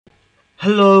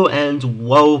Hello and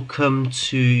welcome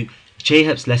to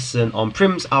JHEP's lesson on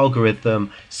Prim's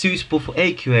algorithm, suitable for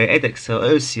AQA, Edexcel,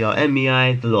 OCR,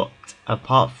 MEI, the lot,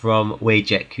 apart from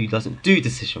Wayjack, who doesn't do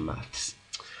decision maths.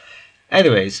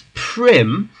 Anyways,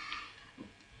 Prim,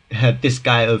 this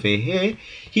guy over here,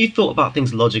 he thought about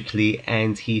things logically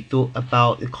and he thought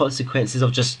about the consequences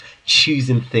of just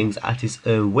choosing things at his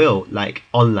own will,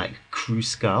 unlike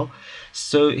Kruskal.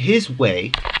 So his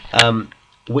way,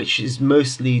 which is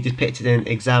mostly depicted in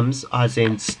exams as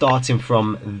in starting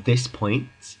from this point.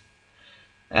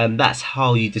 That's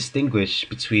how you distinguish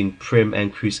between Prim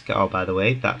and Kruskal, by the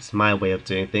way. That's my way of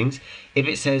doing things. If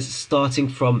it says starting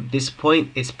from this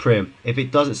point, it's Prim. If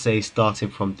it doesn't say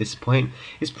starting from this point,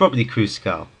 it's probably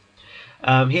Kruskal.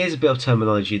 Here's a bit of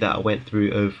terminology that I went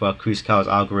through over Kruskal's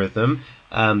algorithm,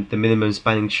 the minimum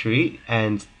spanning tree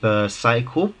and the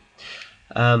cycle.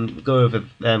 Go over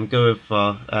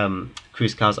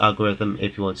Kruskal's algorithm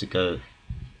if you want to go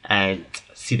and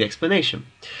see the explanation.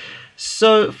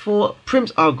 So for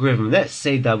Prim's algorithm, let's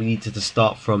say that we needed to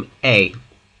start from A.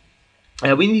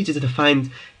 We needed to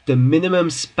find the minimum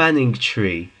spanning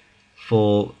tree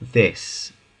for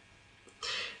this.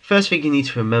 First thing you need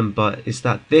to remember is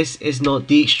that this is not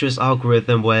Dijkstra's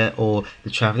algorithm or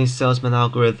the traveling salesman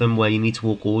algorithm where you need to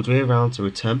walk all the way around to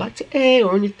return back to A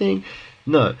or anything.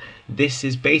 No, this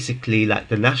is basically like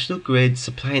the national grid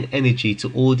supplying energy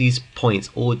to all these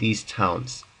points, all these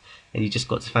towns. And you just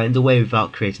got to find a way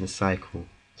without creating a cycle.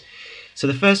 So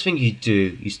the first thing you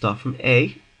do, you start from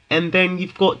A, and then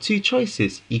you've got two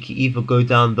choices. You can either go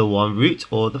down the 1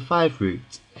 route or the 5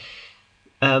 route.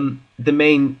 The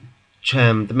main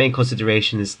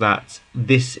consideration is that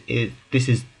this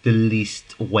is the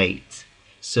least weight.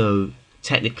 So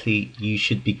technically you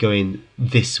should be going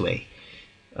this way.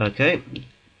 Okay,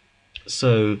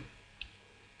 so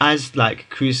as like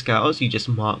Kruskal's, you just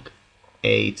mark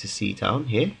A to C down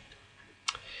here,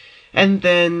 and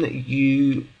then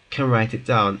you can write it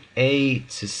down, A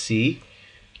to C.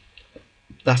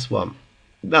 That's one.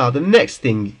 Now the next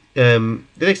thing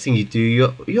you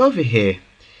do, you're over here,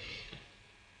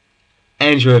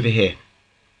 and you're over here.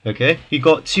 Okay, you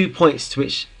got 2 points to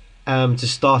which to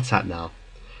start at now.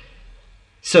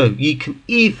 So you can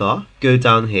either go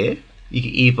down here. You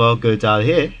can either go down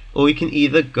here, or you can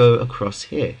either go across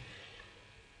here.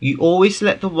 You always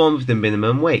select the one with the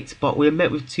minimum weight, but we're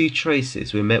met with two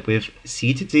choices. We're met with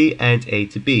C to D and A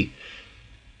to B.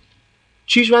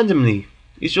 Choose randomly.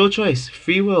 It's your choice.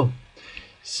 Free will.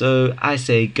 So I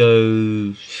say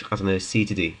go, I don't know, C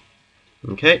to D.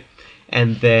 Okay?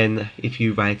 And then if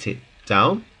you write it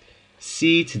down,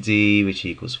 C to D, which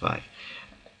equals 5.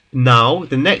 Now,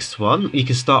 the next one, you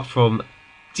can start from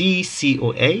D, C,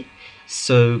 or A.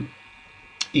 So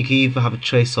you can either have a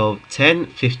choice of 10,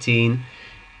 15,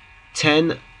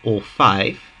 10 or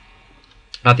 5.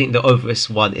 I think the obvious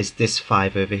one is this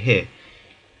 5 over here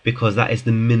because that is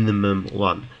the minimum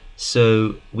one.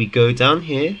 So we go down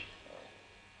here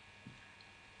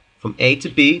from A to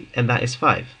B and that is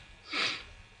 5.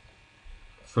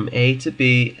 From A to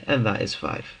B and that is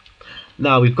 5.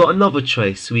 Now we've got another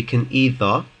choice. We can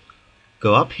either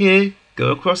go up here,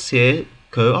 go across here,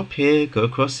 go up here, go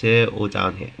across here, or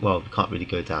down here. Well, we can't really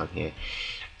go down here.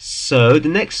 So the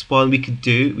next one we could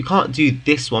do, we can't do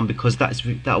this one because that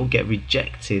will get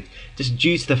rejected, just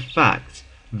due to the fact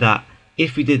that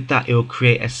if we did that, it will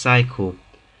create a cycle.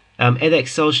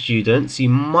 Edexcel students, you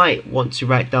might want to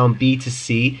write down B to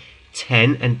C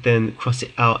 10 and then cross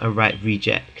it out and write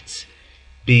reject.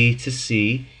 B to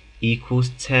C equals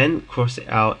 10, cross it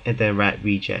out and then write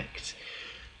reject.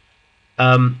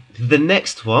 The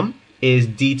next one is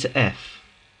D to F,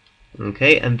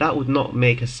 okay, and that would not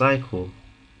make a cycle.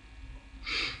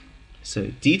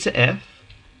 So D to F,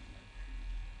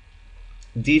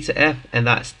 and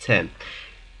that's 10.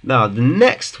 Now the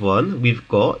next one we've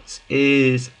got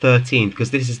is 13 because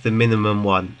this is the minimum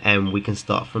one and we can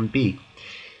start from B.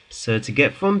 So to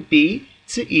get from B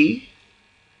to E,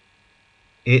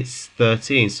 it's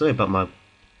 13. Sorry about my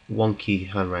wonky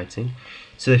handwriting.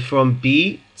 So from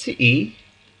B to E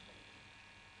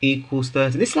equals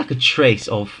 30. This is like a trace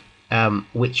of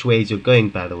which ways you're going,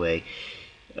 by the way.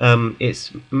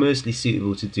 It's mostly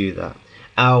suitable to do that.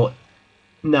 Now,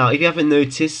 if you haven't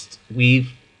noticed,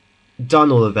 we've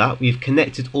done all of that. We've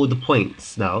connected all the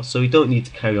points now, so we don't need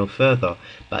to carry on further.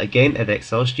 But again,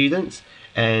 Edexcel students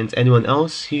and anyone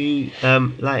else who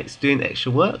likes doing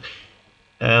extra work,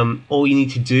 all you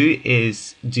need to do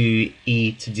is do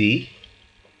E to D.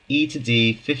 E to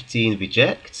D, 15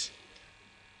 reject.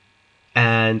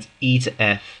 And E to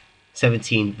F,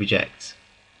 17 reject.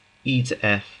 E to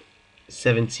F,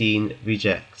 17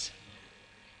 reject.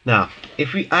 Now,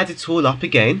 if we add it all up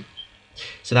again,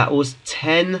 So that was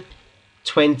 10,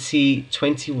 20,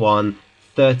 21,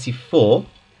 34.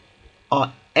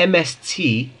 Our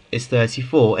MST is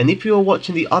 34, and if you were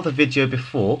watching the other video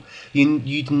before,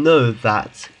 you'd know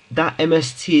that that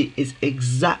MST is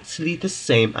exactly the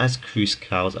same as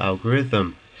Kruskal's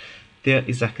algorithm. They're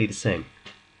exactly the same,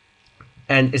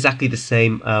 and exactly the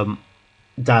same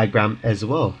diagram as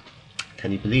well.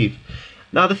 Can you believe?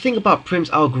 Now the thing about Prim's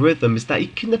algorithm is that you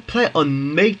can apply it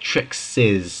on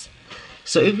matrices.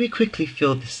 So if we quickly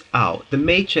fill this out, the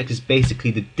matrix is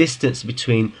basically the distance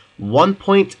between one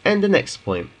point and the next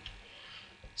point.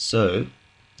 So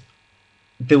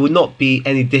there will not be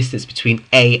any distance between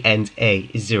A and A,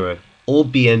 is 0. Or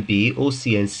B and B, or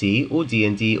C and C, or D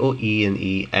and D, or E and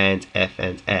E, and F,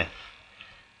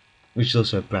 which is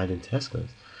also a brand in Tesco's.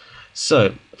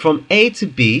 So from A to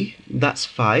B, that's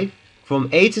 5. From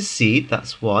A to C,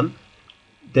 that's 1.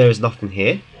 There is nothing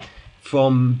here.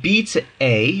 From B to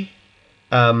A,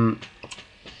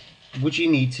 would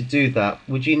you need to do that?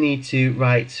 Would you need to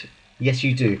write? Yes,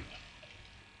 you do.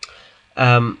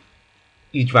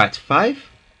 You'd write 5,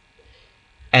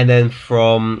 and then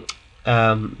from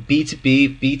B to B,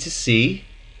 B to C,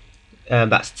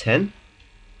 that's 10.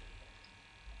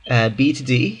 B to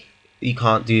D, you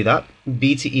can't do that.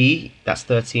 B to E, that's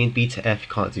 13. B to F, you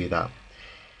can't do that.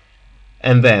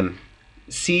 And then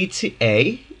C to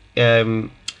A,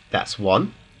 that's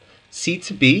 1. C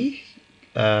to B,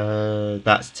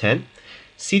 that's 10.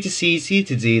 C to C, C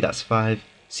to D, that's 5.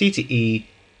 C to E.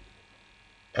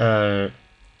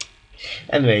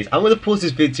 Anyways, I'm going to pause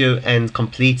this video and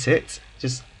complete it.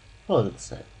 Just hold on a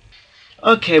sec.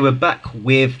 Okay, we're back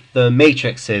with the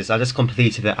matrices. I just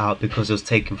completed it out because it was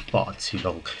taking far too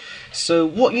long. So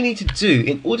what you need to do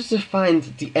in order to find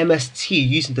the MST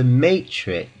using the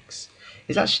matrix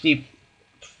is actually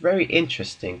very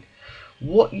interesting.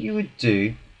 What you would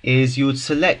do is you would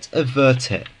select a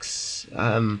vertex.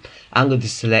 I'm going to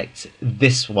select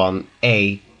this one,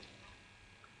 A,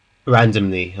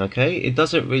 randomly. Okay, it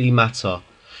doesn't really matter.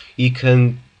 You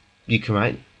can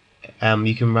write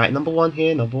number 1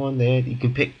 here, number 1 there. You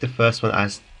can pick the first one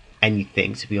as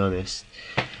anything, to be honest.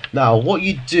 Now what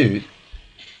you do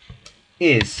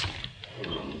is,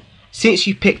 since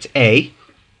you picked A,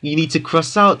 you need to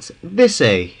cross out this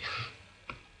A.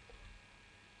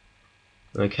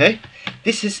 Okay,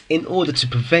 this is in order to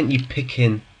prevent you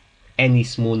picking any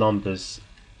small numbers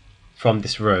from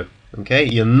this row. Okay,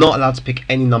 you're not allowed to pick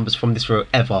any numbers from this row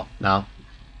ever now.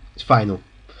 It's final.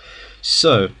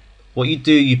 So what you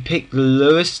do, you pick the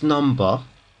lowest number,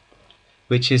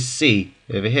 which is C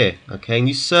over here. Okay, and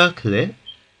you circle it,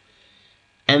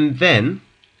 and then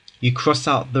you cross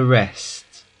out the rest.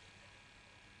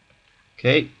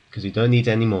 Okay, because you don't need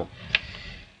any more.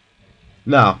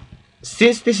 Now,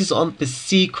 since this is on the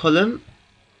C column,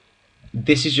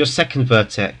 this is your second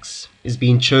vertex, is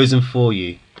being chosen for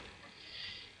you.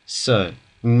 So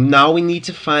now we need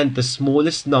to find the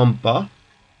smallest number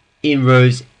in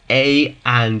rows A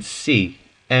and C,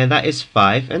 and that is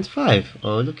 5 and 5.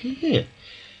 Oh, look at here.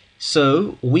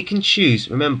 So we can choose.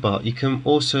 Remember, you can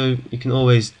always do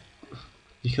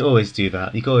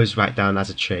that. You can always write down as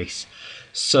a trace.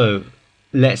 So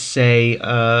let's say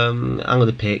I'm going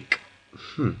to pick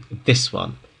this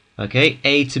one. Okay,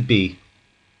 A to B.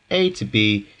 A to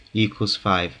B equals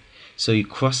 5. So you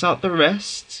cross out the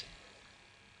rest.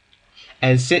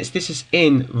 And since this is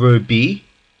in row B,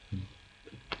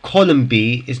 column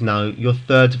B is now your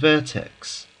third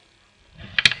vertex.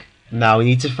 Now we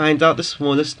need to find out the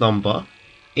smallest number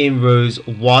in rows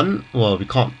 1. Well, we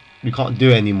can't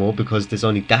do it anymore because there's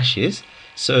only dashes.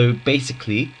 So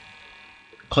basically,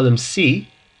 column C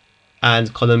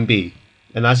and column B.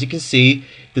 And as you can see,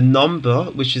 the number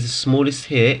which is the smallest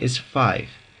here is 5.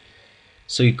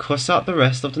 So you cross out the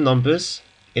rest of the numbers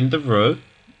in the row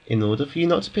in order for you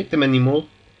not to pick them anymore.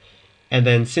 And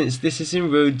then since this is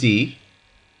in row D,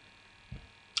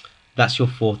 that's your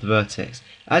fourth vertex.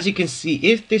 As you can see,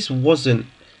 if this wasn't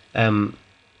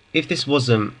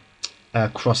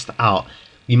crossed out,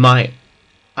 you might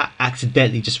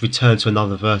accidentally just return to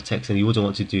another vertex, and you wouldn't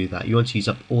want to do that. You want to use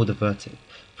up all the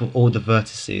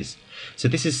vertices. So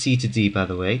this is C to D, by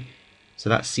the way. So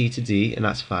that's C to D, and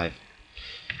that's 5.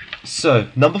 So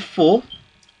number 4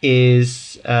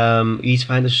 is you need to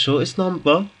find the shortest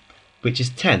number, which is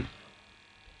 10.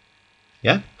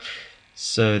 Yeah.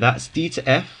 So that's D to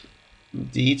F,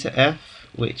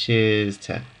 which is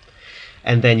 10.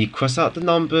 And then you cross out the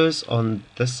numbers on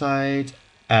the side,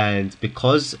 and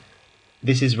because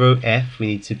this is row F, we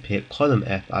need to pick column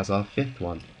F as our 5th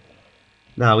one.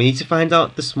 Now we need to find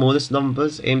out the smallest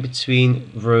numbers in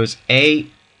between rows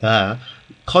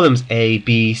columns A,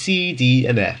 B, C, D,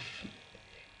 and F.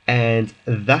 and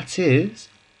that is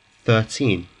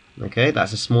 13. Okay,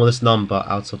 that's the smallest number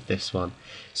out of this one.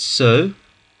 So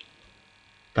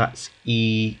that's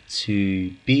E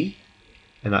to B,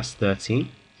 and that's 13.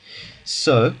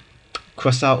 So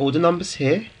cross out all the numbers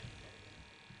here,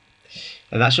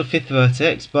 and that's your fifth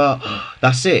vertex, but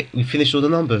that's it, we finished all the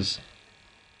numbers.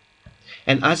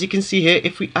 And as you can see here,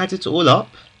 if we add it all up,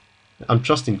 I'm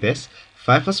trusting this,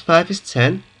 5 plus 5 is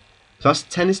 10, plus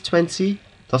 10 is 20,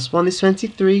 plus 1 is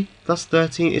 23, plus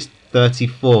 13 is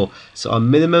 34. So our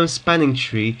minimum spanning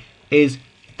tree is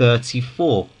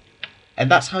 34. And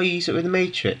that's how you use it with the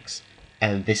matrix.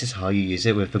 And this is how you use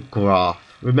it with the graph.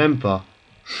 Remember.